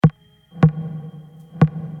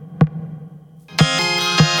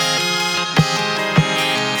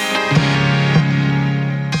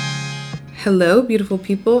Hello, beautiful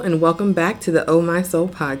people, and welcome back to the Oh My Soul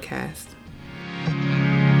podcast.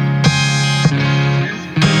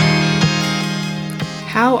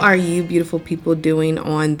 How are you, beautiful people, doing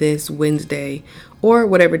on this Wednesday or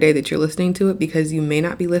whatever day that you're listening to it, because you may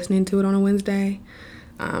not be listening to it on a Wednesday?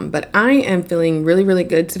 But I am feeling really, really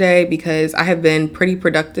good today because I have been pretty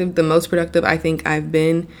productive, the most productive I think I've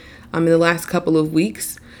been in the last couple of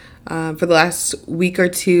weeks. For the last week or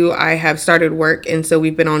two, I have started work, and so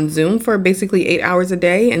we've been on Zoom for basically 8 hours a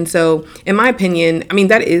day. And so, in my opinion,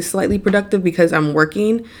 that is slightly productive because I'm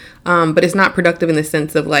working, but it's not productive in the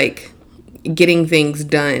sense of like getting things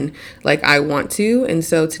done like I want to. And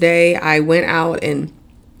so today I went out and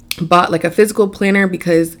bought like a physical planner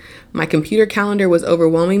because my computer calendar was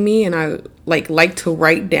overwhelming me, and I like to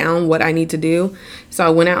write down what I need to do. So I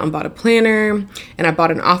went out and bought a planner, and I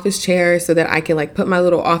bought an office chair so that I can like put my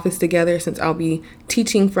little office together since I'll be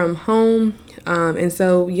teaching from home. And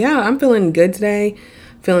so yeah, I'm feeling good today,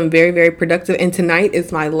 feeling very, very productive. And tonight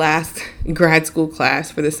is my last grad school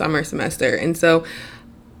class for the summer semester, and so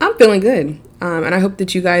I'm feeling good. And I hope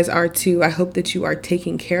that you guys are too. I hope that you are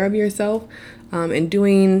taking care of yourself and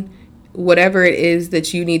doing whatever it is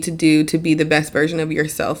that you need to do to be the best version of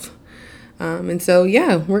yourself. And so,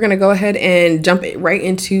 yeah, we're going to go ahead and jump right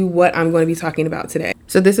into what I'm going to be talking about today.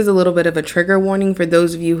 So this is a little bit of a trigger warning for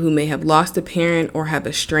those of you who may have lost a parent or have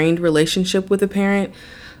a strained relationship with a parent.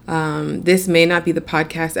 This may not be the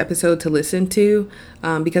podcast episode to listen to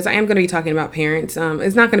because I am going to be talking about parents.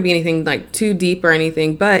 It's not going to be anything like too deep or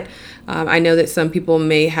anything, but I know that some people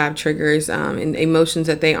may have triggers and emotions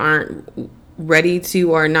that they aren't ready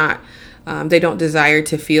to or not, they don't desire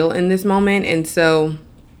to feel in this moment. And so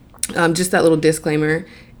just that little disclaimer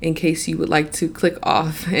in case you would like to click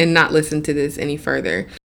off and not listen to this any further.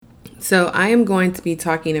 So I am going to be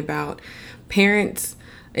talking about parents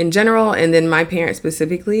in general, and then my parents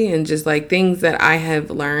specifically, and just like things that I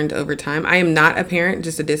have learned over time. I am not a parent,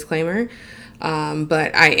 just a disclaimer,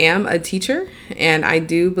 but I am a teacher, and I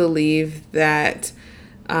do believe that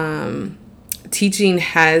teaching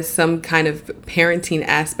has some kind of parenting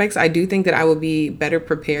aspects. I do think that I will be better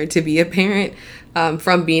prepared to be a parent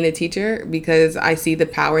from being a teacher, because I see the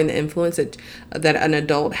power and the influence that an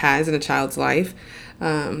adult has in a child's life.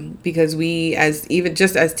 Because we, as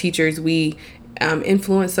teachers, we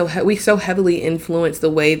influence, we so heavily influence the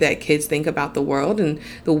way that kids think about the world and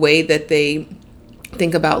the way that they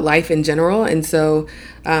think about life in general. And so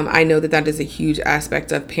I know that is a huge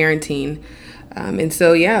aspect of parenting. And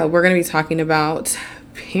so, yeah, we're going to be talking about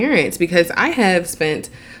parents because I have spent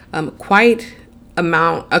quite a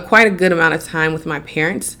good amount of time with my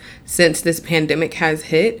parents since this pandemic has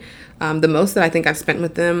hit. The most that I think I've spent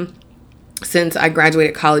with them since I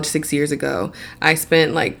graduated college 6 years ago. I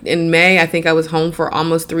spent in May, I think I was home for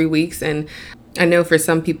almost 3 weeks. And I know for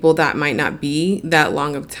some people that might not be that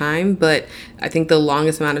long of time, but I think the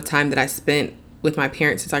longest amount of time that I spent with my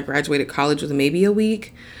parents since I graduated college was maybe a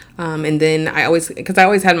week. And then I always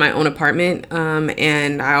had my own apartment,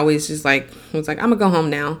 and I always just was like, I'm gonna go home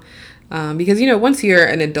now. Because, once you're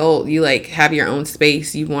an adult, you have your own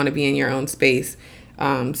space. You want to be in your own space.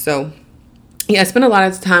 So yeah, I spent a lot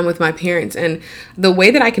of time with my parents, and the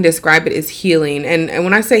way that I can describe it is healing. And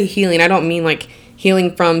when I say healing, I don't mean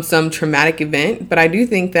healing from some traumatic event, but I do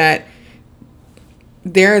think that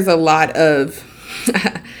there is a lot of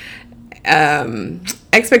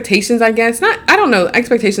expectations, I guess. I don't know,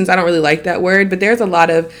 expectations, I don't really like that word, but there's a lot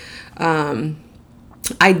of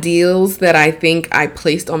ideals that I think I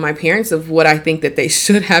placed on my parents of what I think that they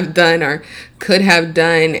should have done or could have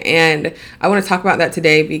done. And I want to talk about that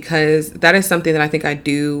today because that is something that I think I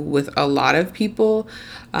do with a lot of people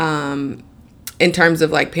in terms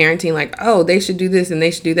of parenting, oh, they should do this and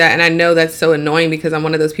they should do that. And I know that's so annoying because I'm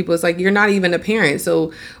one of those people. It's you're not even a parent.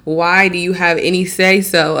 So why do you have any say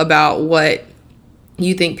so about what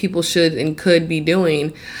you think people should and could be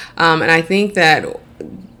doing? And I think that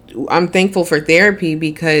I'm thankful for therapy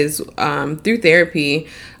because through therapy,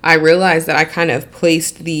 I realized that I kind of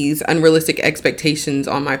placed these unrealistic expectations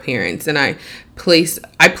on my parents, and I place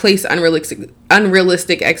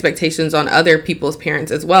unrealistic expectations on other people's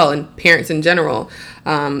parents as well, and parents in general.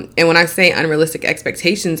 And when I say unrealistic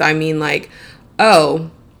expectations, I mean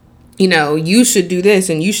oh, you should do this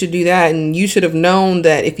and you should do that. And you should have known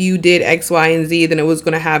that if you did X, Y, and Z, then it was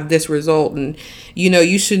going to have this result. And,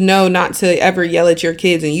 you should know not to ever yell at your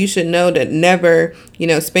kids. And you should know to never,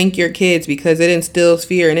 spank your kids because it instills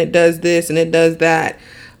fear and it does this and it does that.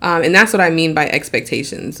 And that's what I mean by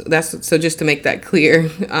expectations. So just to make that clear,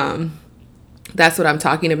 that's what I'm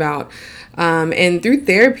talking about. And through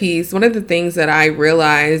therapies, one of the things that I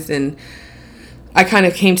realized and I kind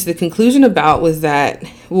of came to the conclusion about was that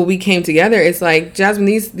when we came together, it's like, Jasmine,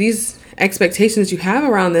 these expectations you have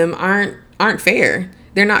around them aren't fair.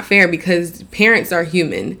 They're not fair because parents are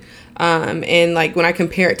human. And like when I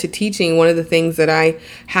compare it to teaching, one of the things that I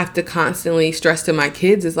have to constantly stress to my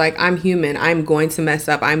kids is like, I'm human. I'm going to mess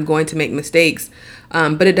up. I'm going to make mistakes.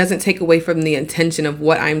 But it doesn't take away from the intention of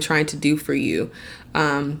what I'm trying to do for you.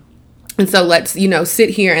 And so let's, sit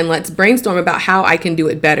here and let's brainstorm about how I can do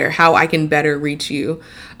it better, how I can better reach you.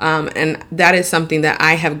 And that is something that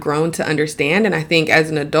I have grown to understand. And I think as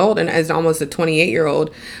an adult and as almost a 28-year-old,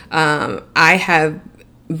 I have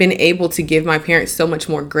been able to give my parents so much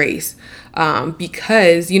more grace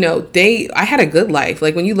because, I had a good life.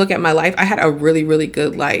 Like when you look at my life, I had a really, really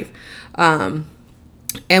good life. And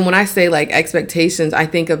when I say like expectations, I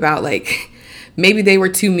think about like, maybe they were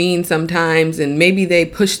too mean sometimes and maybe they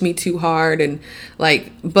pushed me too hard and like,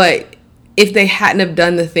 but if they hadn't have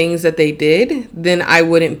done the things that they did, then I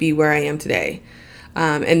wouldn't be where I am today.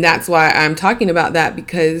 And that's why I'm talking about that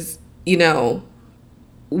because,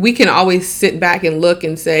 we can always sit back and look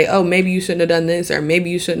and say, oh, maybe you shouldn't have done this or maybe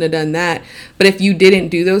you shouldn't have done that. But if you didn't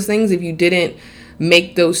do those things, if you didn't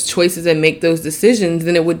make those choices and make those decisions,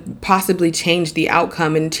 then it would possibly change the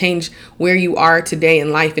outcome and change where you are today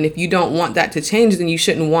in life. And if you don't want that to change, then you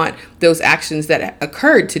shouldn't want those actions that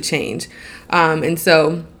occurred to change. And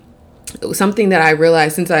so something that I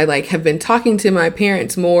realized since I like have been talking to my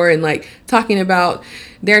parents more and like talking about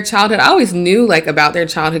their childhood, I always knew like about their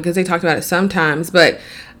childhood because they talked about it sometimes, but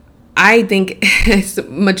I think it's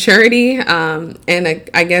maturity and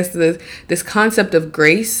I guess this concept of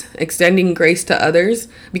grace, extending grace to others,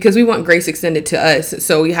 because we want grace extended to us.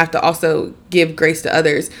 So we have to also give grace to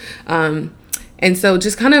others. And so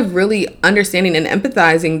just kind of really understanding and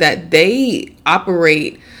empathizing that they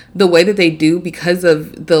operate the way that they do because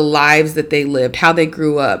of the lives that they lived, how they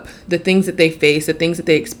grew up, the things that they faced, the things that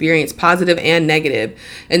they experienced, positive and negative.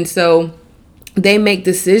 And so they make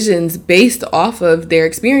decisions based off of their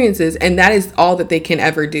experiences, and that is all that they can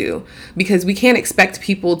ever do, because we can't expect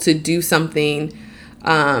people to do something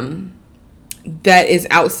that is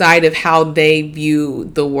outside of how they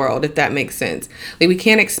view the world, if that makes sense. Like we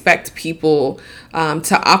can't expect people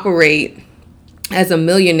to operate as a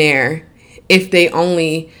millionaire if they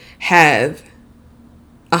only have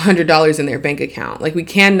 $100 in their bank account. Like we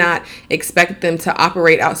cannot expect them to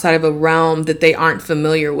operate outside of a realm that they aren't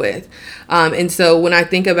familiar with. And so when I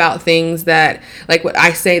think about things that, like what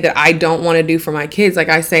I say that I don't want to do for my kids, like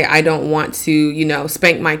I say, I don't want to,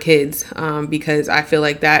 spank my kids because I feel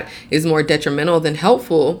like that is more detrimental than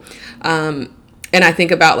helpful. And I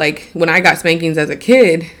think about like when I got spankings as a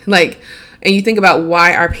kid, like, and you think about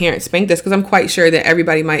why our parents spanked us, because I'm quite sure that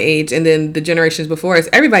everybody my age and then the generations before us,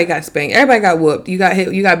 everybody got spanked, everybody got whooped, you got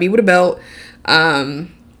hit, you got beat with a belt. And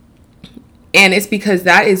it's because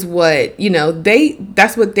that is what,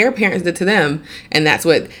 that's what their parents did to them. And that's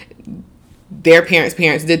what their parents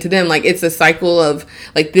did to them. Like it's a cycle of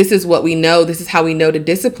like, this is what we know. This is how we know to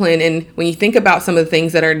discipline. And when you think about some of the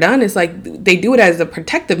things that are done, it's like they do it as a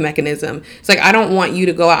protective mechanism. It's like, I don't want you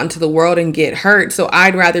to go out into the world and get hurt. So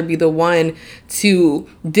I'd rather be the one to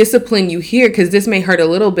discipline you here, because this may hurt a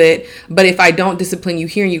little bit. But if I don't discipline you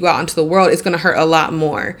here and you go out into the world, it's going to hurt a lot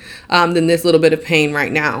more than this little bit of pain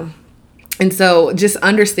right now. And so just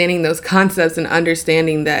understanding those concepts and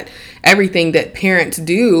understanding that everything that parents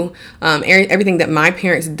do, everything that my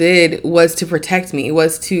parents did was to protect me,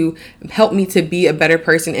 was to help me to be a better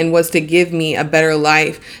person, and was to give me a better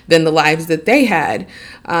life than the lives that they had.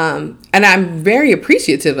 And I'm very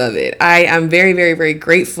appreciative of it. I'm very, very, very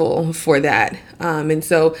grateful for that. And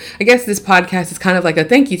so I guess this podcast is kind of like a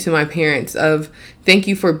thank you to my parents of thank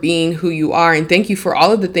you for being who you are. And thank you for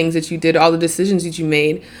all of the things that you did, all the decisions that you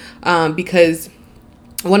made. Because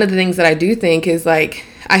one of the things that I do think is like,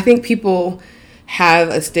 I think people have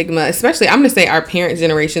a stigma, especially I'm going to say our parents'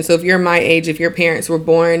 generation. So if you're my age, if your parents were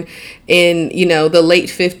born in, the late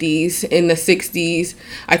 50s, in the 60s,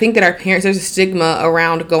 I think that our parents, there's a stigma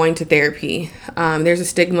around going to therapy. There's a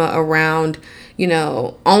stigma around,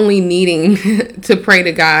 only needing to pray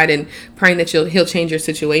to God and praying that he'll change your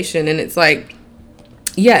situation. And it's like,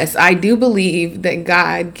 yes, I do believe that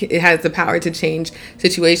God has the power to change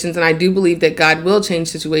situations, and I do believe that God will change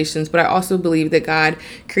situations, but I also believe that God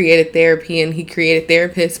created therapy and he created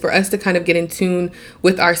therapists for us to kind of get in tune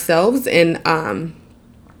with ourselves and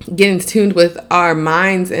get in tune with our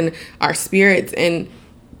minds and our spirits and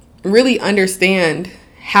really understand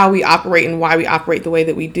how we operate and why we operate the way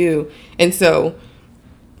that we do. And so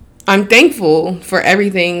I'm thankful for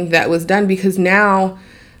everything that was done, because now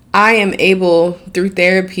I am able through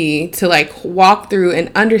therapy to like walk through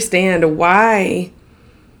and understand why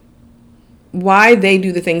why they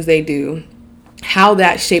do the things they do, how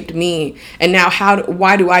that shaped me, and now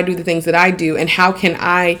why do I do the things that I do, and how can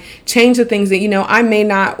I change the things that, you know, I may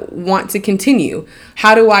not want to continue.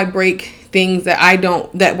 How do I break things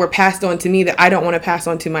that were passed on to me that I don't want to pass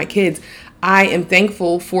on to my kids? I am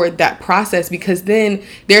thankful for that process, because then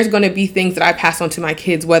there's going to be things that I pass on to my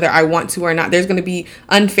kids, whether I want to or not. There's going to be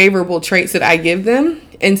unfavorable traits that I give them.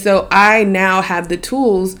 And so I now have the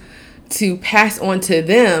tools to pass on to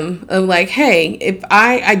them of like, hey, if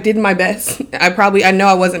I did my best, I know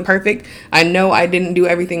I wasn't perfect. I know I didn't do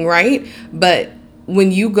everything right. But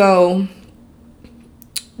when you go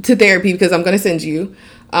to therapy, because I'm going to send you,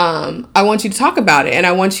 I want you to talk about it, and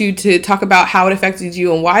I want you to talk about how it affected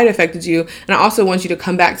you and why it affected you. And I also want you to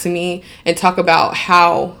come back to me and talk about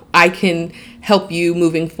how I can help you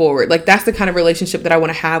moving forward. Like, that's the kind of relationship that I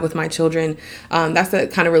want to have with my children. That's the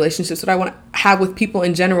kind of relationships that I want to have with people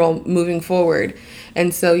in general moving forward.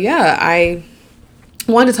 And so, yeah, I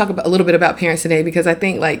wanted to talk a little bit about parents today, because I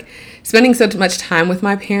think like spending so much time with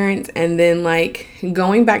my parents, and then like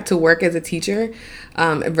going back to work as a teacher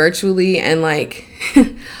virtually, and like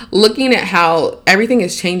looking at how everything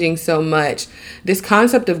is changing so much, this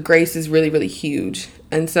concept of grace is really, really huge.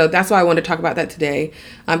 And so that's why I want to talk about that today,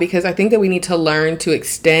 because I think that we need to learn to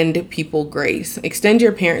extend people grace. Extend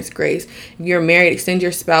your parents grace. If you're married, extend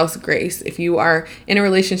your spouse grace. If you are in a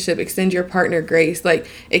relationship, extend your partner grace. Like,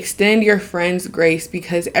 extend your friends grace,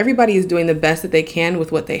 because everybody is doing the best that they can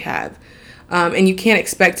with what they have. And you can't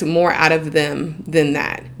expect more out of them than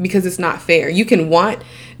that, because it's not fair. You can want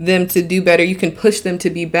them to do better. You can push them to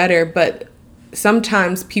be better, but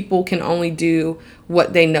sometimes people can only do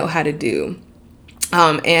what they know how to do.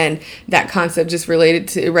 And that concept just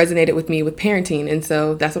resonated with me with parenting. And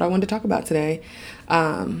so that's what I wanted to talk about today.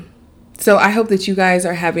 So I hope that you guys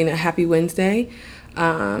are having a happy Wednesday.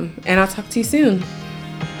 And I'll talk to you soon.